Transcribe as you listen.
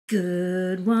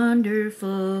Good,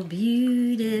 wonderful,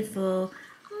 beautiful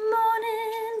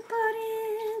morning,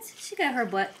 buddies. She got her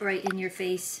butt right in your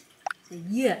face. So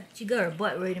yeah, she got her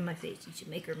butt right in my face. You should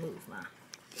make her move, Ma.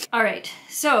 Alright,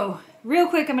 so real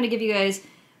quick I'm going to give you guys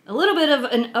a little bit of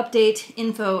an update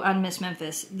info on Miss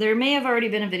Memphis. There may have already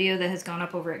been a video that has gone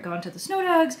up over at Gone to the Snow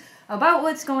Dogs about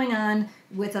what's going on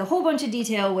with a whole bunch of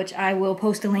detail, which I will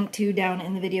post a link to down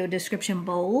in the video description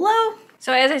below.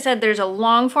 So as I said, there's a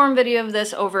long form video of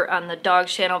this over on the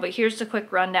dog's channel, but here's the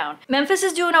quick rundown. Memphis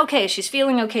is doing okay. She's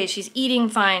feeling okay. She's eating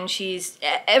fine. She's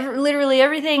literally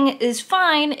everything is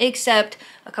fine, except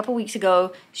a couple weeks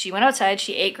ago, she went outside,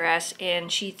 she ate grass,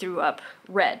 and she threw up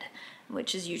red,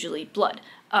 which is usually blood.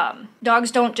 Dogs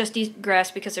don't just eat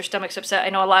grass because their stomach's upset. I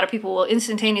know a lot of people will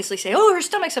instantaneously say, oh, her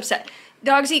stomach's upset.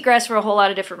 Dogs eat grass for a whole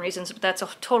lot of different reasons, but that's a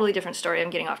totally different story.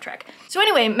 I'm getting off track. So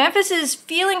anyway, Memphis is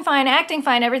feeling fine, acting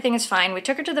fine, everything is fine. We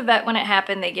took her to the vet when it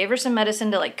happened. They gave her some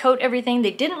medicine to like coat everything. They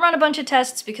didn't run a bunch of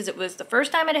tests because it was the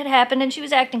first time it had happened and she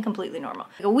was acting completely normal.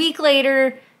 Like a week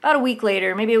later, about a week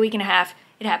later, maybe a week and a half,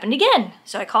 it happened again.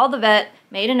 So I called the vet,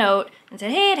 made a note, and said,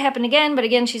 hey, it happened again, but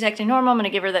again, she's acting normal. I'm gonna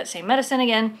give her that same medicine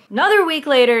again. Another week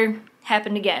later,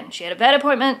 happened again. She had a vet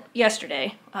appointment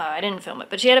yesterday. I didn't film it,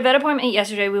 but she had a vet appointment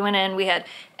yesterday. We went in, we had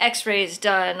x-rays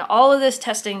done, all of this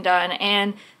testing done,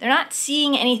 and they're not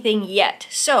seeing anything yet.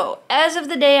 So as of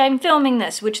the day I'm filming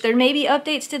this, which there may be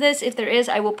updates to this, if there is,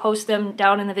 I will post them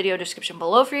down in the video description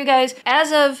below for you guys.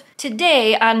 As of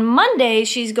today, on Monday,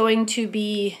 she's going to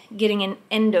be getting an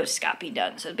endoscopy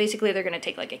done. So basically they're gonna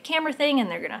take like a camera thing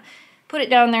and they're gonna put it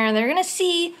down there and they're gonna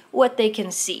see what they can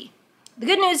see. The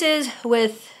good news is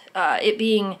with it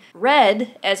being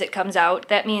red as it comes out,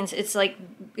 that means it's like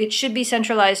it should be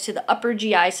centralized to the upper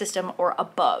GI system or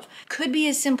above. Could be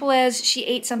as simple as she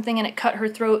ate something and it cut her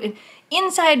throat, and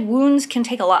inside wounds can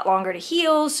take a lot longer to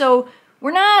heal, so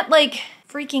we're not like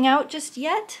freaking out just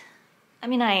yet. I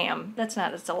mean, I am. That's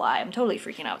a lie. I'm totally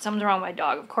freaking out. Something's wrong with my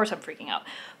dog. Of course I'm freaking out.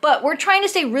 But we're trying to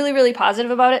stay really, really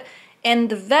positive about it, and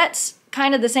the vet's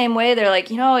kind of the same way. They're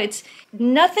like, you know, it's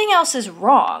nothing else is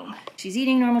wrong. She's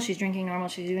eating normal, she's drinking normal,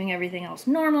 she's doing everything else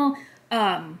normal.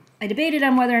 I debated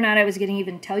on whether or not I was gonna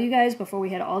even tell you guys before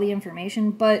we had all the information,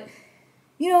 but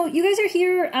you know, you guys are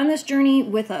here on this journey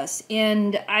with us,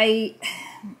 and I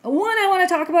want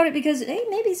to talk about it because hey,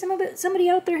 maybe somebody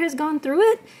out there has gone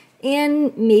through it,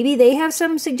 and maybe they have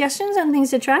some suggestions on things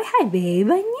to try. Hi, babe,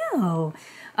 I know.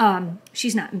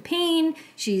 She's not in pain.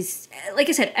 She's, like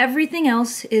I said, everything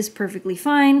else is perfectly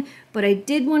fine, but I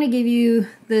did want to give you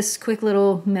this quick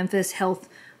little Memphis health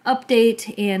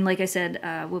update, and like I said,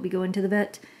 we'll be going to the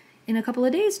vet in a couple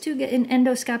of days to get an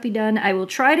endoscopy done. I will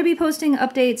try to be posting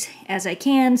updates as I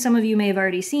can. Some of you may have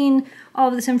already seen all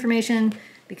of this information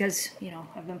because, you know,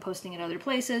 I've been posting at other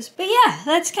places, but yeah,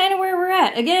 that's kind of where we're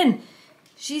at. Again,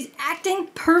 she's acting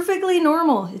perfectly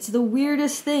normal. It's the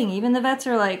weirdest thing. Even the vets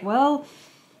are like, well,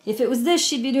 if it was this,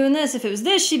 she'd be doing this. If it was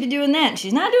this, she'd be doing that.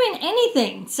 She's not doing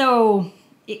anything. So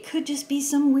it could just be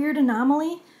some weird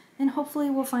anomaly, and hopefully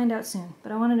we'll find out soon.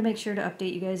 But I wanted to make sure to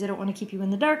update you guys. I don't want to keep you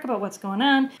in the dark about what's going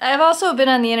on. I've also been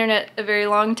on the internet a very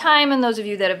long time, and those of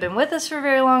you that have been with us for a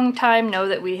very long time know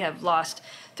that we have lost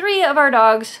 3 of our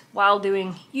dogs while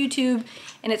doing YouTube.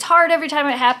 And it's hard every time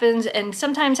it happens, and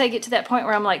sometimes I get to that point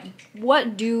where I'm like,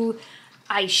 what do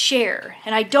I share?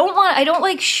 And I don't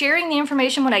like sharing the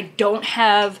information when I don't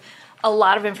have a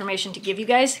lot of information to give you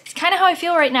guys. It's kind of how I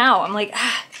feel right now. I'm like,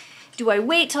 do I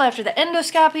wait till after the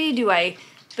endoscopy?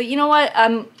 But you know what?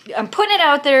 I'm putting it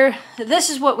out there. This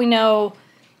is what we know.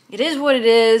 It is what it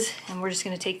is, and we're just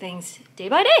gonna take things day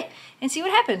by day and see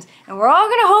what happens. And we're all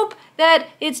gonna hope that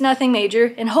it's nothing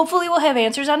major, and hopefully we'll have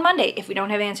answers on Monday. If we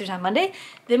don't have answers on Monday,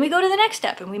 then we go to the next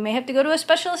step, and we may have to go to a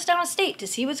specialist downstate to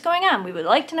see what's going on. We would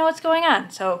like to know what's going on.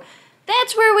 So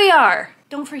that's where we are.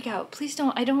 Don't freak out. Please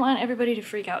don't. I don't want everybody to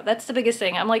freak out. That's the biggest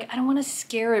thing. I'm like, I don't want to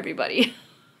scare everybody.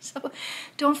 So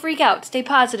don't freak out. Stay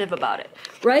positive about it.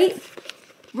 Right?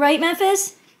 Right,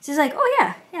 Memphis? She's like,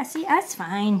 oh yeah, see, that's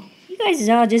fine. You guys is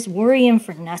all just worrying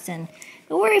for nothing.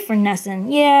 Don't worry for nothing.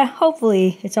 Yeah,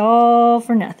 hopefully it's all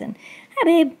for nothing. Hi,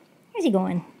 babe. Where's he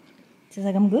going? She's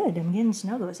like, I'm good. I'm getting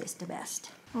snuggles. It's the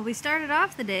best. Well, we started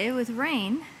off the day with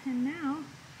rain, and now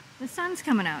the sun's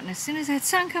coming out. And as soon as that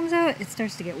sun comes out, it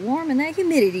starts to get warm, and that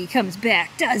humidity comes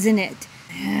back, doesn't it?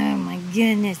 Oh, my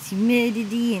goodness.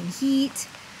 Humidity and heat.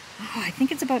 Oh, I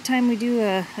think it's about time we do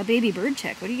a baby bird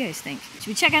check. What do you guys think? Should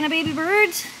we check on a baby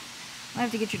bird? I'll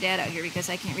have to get your dad out here because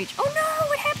I can't reach. Oh no,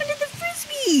 what happened to the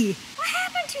frisbee? What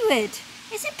happened to it?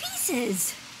 It's in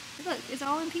pieces. Look, it's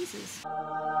all in pieces.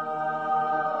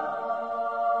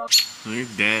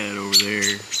 There's Dad over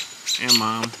there. And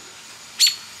Mom.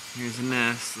 Here's the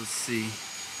nest. Let's see.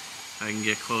 I can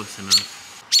get close enough.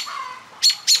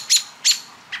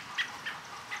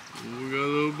 Oh, we got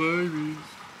little babies.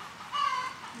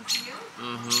 That's you?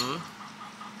 Uh-huh.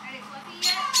 Are they fluffy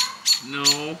yet? No.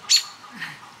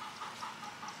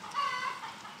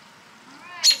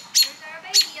 Alright, there's our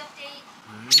baby update.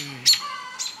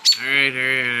 Alright.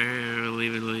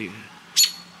 Leave it.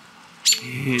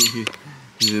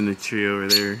 He's in the tree over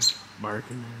there,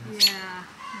 barking. Yeah.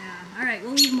 Alright,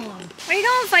 we'll leave him alone. Where you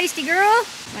going, feisty girl?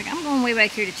 Like, I'm going way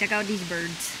back here to check out these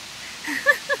birds.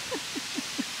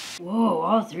 Whoa,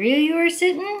 all three of you are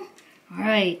sitting?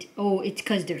 Alright. Oh, it's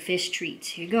because they're fish treats.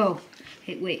 Here you go.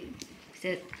 Hey, wait.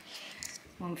 Sit.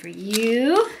 One for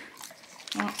you.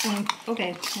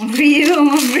 Okay, one for you and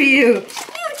one for you. You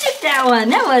took that one.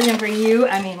 That wasn't for you.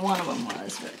 I mean, one of them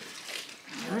was, but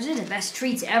those are the best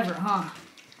treats ever, huh?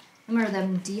 Remember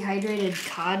them dehydrated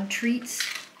cod treats?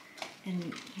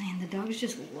 And man, the dogs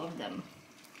just love them.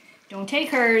 Don't take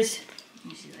hers.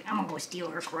 And she's like, I'm gonna go steal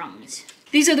her crumbs.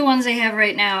 These are the ones they have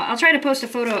right now. I'll try to post a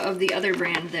photo of the other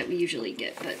brand that we usually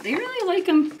get, but they really like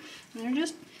them. They're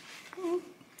just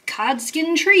cod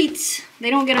skin treats. They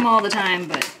don't get them all the time,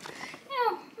 but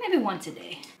you know, maybe once a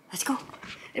day. Let's go.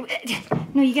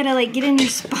 No, you gotta like get in your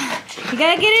spot. You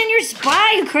gotta get in your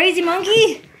spot, you crazy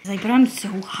monkey. He's like, but I'm so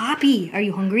happy. Are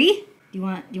you hungry? You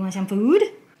want some food?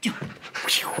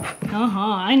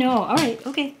 I know. All right,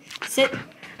 okay. Sit.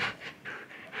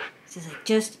 She's like,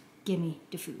 just give me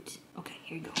the food. Okay,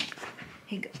 here you go.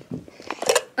 Here you go.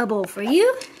 A bowl for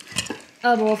you.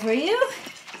 A bowl for you.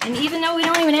 And even though we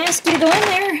don't even ask you to go in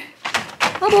there,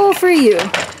 a bowl for you.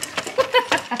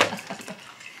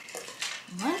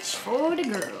 Lunch for the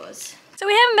girls. So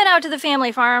we haven't been out to the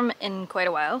family farm in quite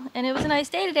a while, and it was a nice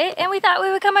day today, and we thought we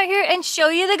would come out here and show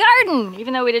you the garden,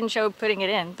 even though we didn't show putting it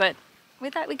in, but we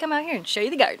thought we'd come out here and show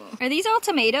you the garden. Are these all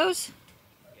tomatoes?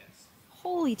 Yes.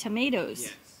 Holy tomatoes.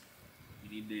 Yes.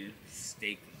 You need to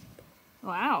stake them.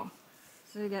 Wow.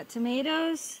 So we got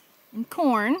tomatoes and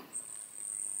corn,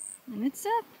 and it's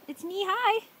knee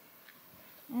high.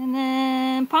 And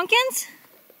then pumpkins.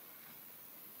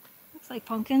 Looks like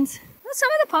pumpkins. Well, some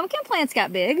of the pumpkin plants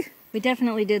got big. We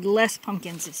definitely did less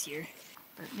pumpkins this year,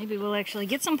 but maybe we'll actually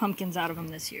get some pumpkins out of them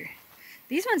this year.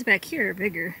 These ones back here are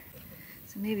bigger,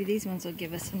 so maybe these ones will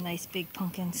give us some nice big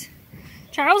pumpkins.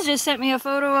 Charles just sent me a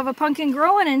photo of a pumpkin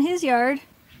growing in his yard.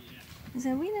 He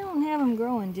said, we don't have them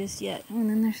growing just yet. Oh, and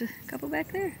then there's a couple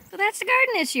back there. So that's the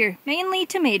garden this year, mainly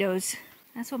tomatoes.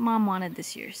 That's what Mom wanted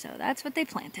this year, so that's what they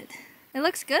planted. It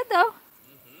looks good though.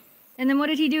 Mm-hmm. And then what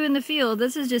did he do in the field?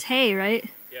 This is just hay, right?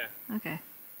 Yeah. Okay.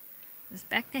 It's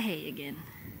back to hay again.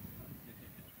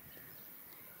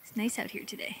 It's nice out here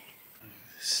today.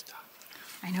 Stop.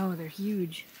 I know, they're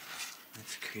huge.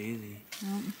 That's crazy.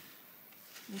 Well,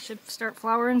 they should start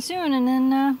flowering soon, and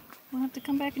then we'll have to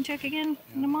come back and check again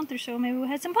in a month or so. Maybe we'll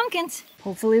have some pumpkins.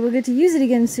 Hopefully we'll get to use it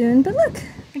again soon. But look,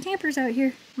 the camper's out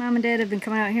here. Mom and Dad have been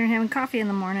coming out here and having coffee in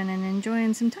the morning and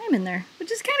enjoying some time in there,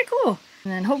 which is kind of cool.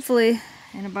 And then hopefully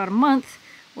in about a month,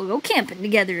 we'll go camping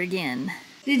together again.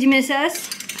 Did you miss us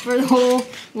for the whole,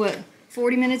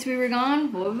 40 minutes we were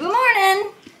gone? Well, good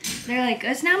morning. They're like,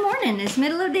 it's not morning, it's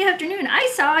middle of the afternoon.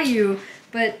 I saw you,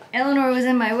 but Eleanor was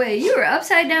in my way. You were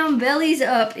upside down, bellies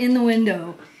up in the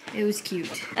window. It was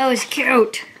cute. That was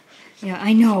cute. Yeah,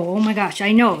 I know. Oh my gosh,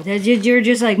 I know. You're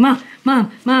just like, Mom,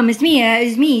 it's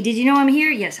me. Did you know I'm here?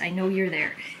 Yes, I know you're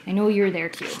there. I know you're there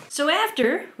too. So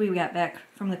after we got back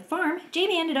from the farm,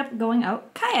 Jamie ended up going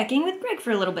out kayaking with Greg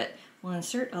for a little bit. We'll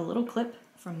insert a little clip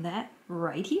from that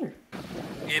right here.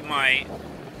 It might.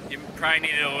 You probably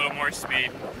needed a little more speed.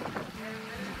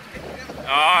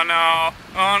 Oh no.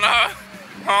 Oh no.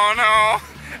 Oh no.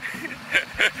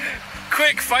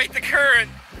 Quick, fight the current.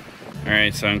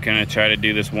 Alright, so I'm gonna try to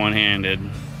do this one-handed.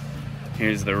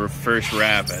 Here's the first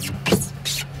rapid.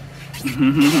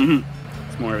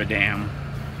 It's more of a dam.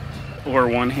 Or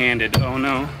one-handed. Oh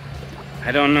no.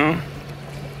 I don't know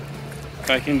if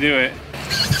I can do it.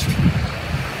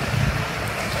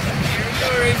 Here we go,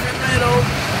 right in the middle.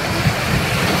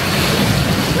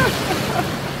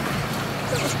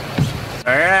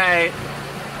 Alright.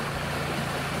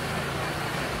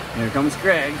 Here comes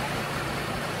Greg.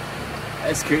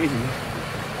 That's crazy.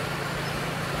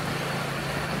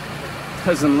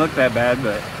 Doesn't look that bad,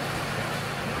 but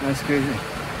that's crazy.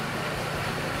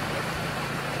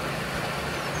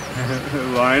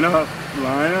 Line up,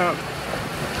 line up.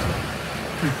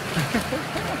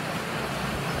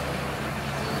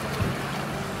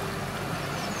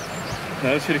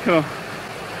 That was pretty cool.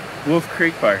 Wolf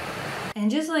Creek Park.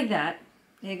 And just like that,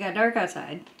 it got dark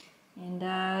outside.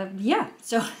 And yeah,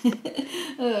 so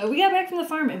we got back from the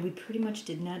farm and we pretty much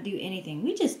did not do anything.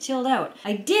 We just chilled out.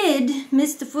 I did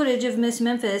miss the footage of Miss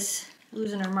Memphis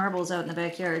losing her marbles out in the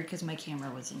backyard because my camera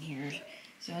was in here.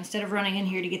 So instead of running in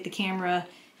here to get the camera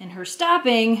and her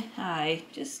stopping, I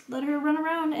just let her run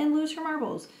around and lose her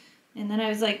marbles. And then I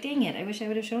was like, dang it, I wish I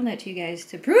would have shown that to you guys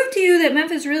to prove to you that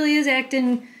Memphis really is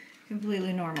acting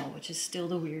completely normal, which is still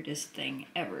the weirdest thing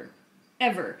ever.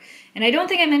 And I don't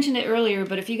think I mentioned it earlier,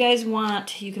 but if you guys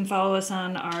want, you can follow us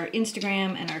on our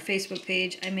Instagram and our Facebook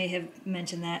page. I may have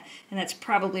mentioned that, and that's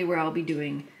probably where I'll be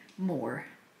doing more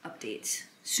updates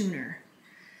sooner.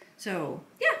 So,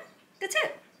 yeah, that's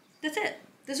it.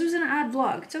 This was an odd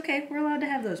vlog. It's okay. We're allowed to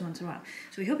have those once in a while.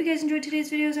 So we hope you guys enjoyed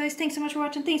today's videos, guys. Thanks so much for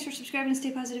watching. Thanks for subscribing.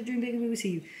 Stay positive, dream big, and we will see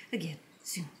you again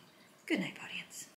soon. Good night, audience.